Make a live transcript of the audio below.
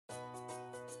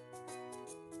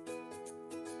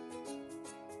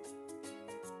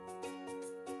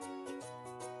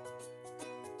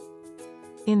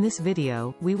In this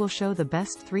video, we will show the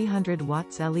best 300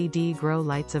 watts LED grow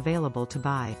lights available to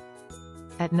buy.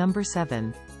 At number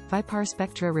 7.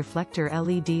 VIPARSPECTRA Reflector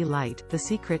LED Light. The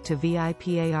secret to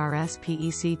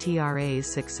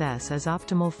VIPARSPECTRA's success is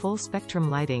optimal full-spectrum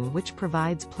lighting, which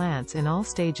provides plants in all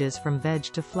stages from veg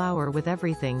to flower with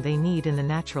everything they need in the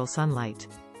natural sunlight.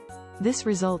 This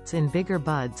results in bigger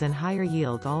buds and higher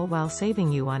yield, all while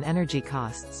saving you on energy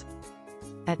costs.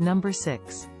 At number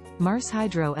 6.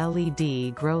 MarsHydro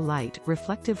LED Grow Light.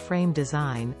 Reflective frame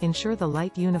design. Ensure the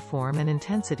light uniform and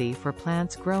intensity for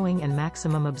plants growing and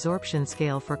maximum absorption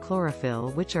scale for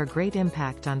chlorophyll, which are great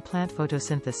impact on plant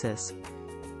photosynthesis.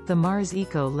 The Mars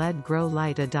Eco LED Grow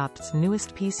Light adopts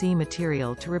newest PC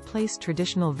material to replace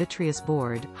traditional vitreous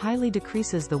board, highly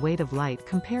decreases the weight of light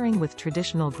comparing with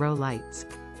traditional grow lights.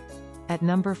 At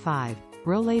number 5.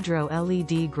 Roledro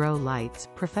LED Grow Lights.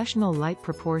 Professional light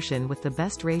proportion with the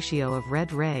best ratio of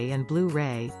red ray and blue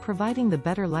ray, providing the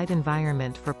better light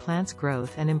environment for plants'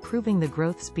 growth and improving the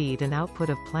growth speed and output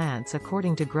of plants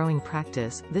according to growing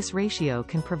practice. This ratio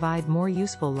can provide more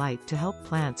useful light to help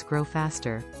plants grow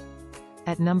faster.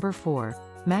 At number 4.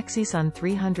 MAXSISUN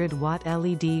 300 watt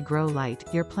LED Grow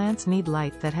Light. Your plants need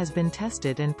light that has been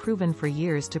tested and proven for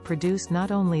years to produce not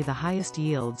only the highest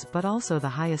yields but also the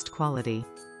highest quality.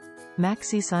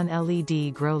 MAXSISUN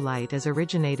LED Grow Light is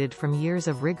originated from years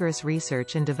of rigorous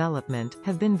research and development,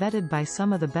 have been vetted by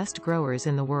some of the best growers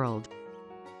in the world.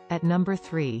 At number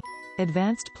 3.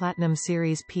 Advanced Platinum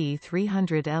Series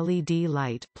P300 LED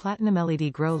Light. Platinum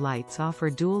LED grow lights offer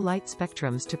dual light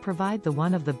spectrums to provide the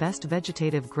one of the best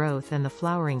vegetative growth and the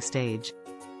flowering stage.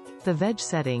 The veg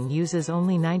setting uses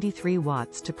only 93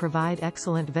 watts to provide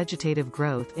excellent vegetative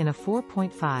growth in a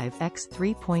 4.5 x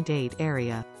 3.8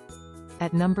 area.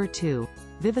 At number 2.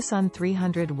 Vivosun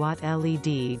 300 watt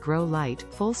LED Grow Light.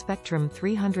 Full spectrum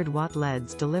 300 watt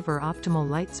LEDs deliver optimal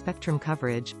light spectrum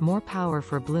coverage, more power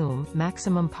for bloom,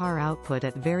 maximum power output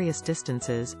at various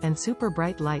distances, and super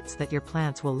bright lights that your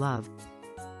plants will love.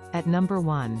 At number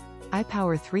 1.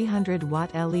 iPower 300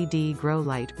 watt LED Grow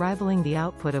Light. Rivaling the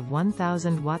output of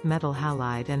 1000 watt metal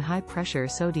halide and high pressure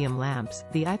sodium lamps,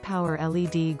 the iPower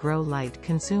LED Grow Light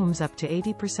consumes up to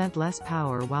 80% less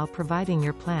power while providing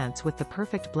your plants with the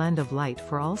perfect blend of light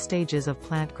for all stages of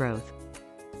plant growth.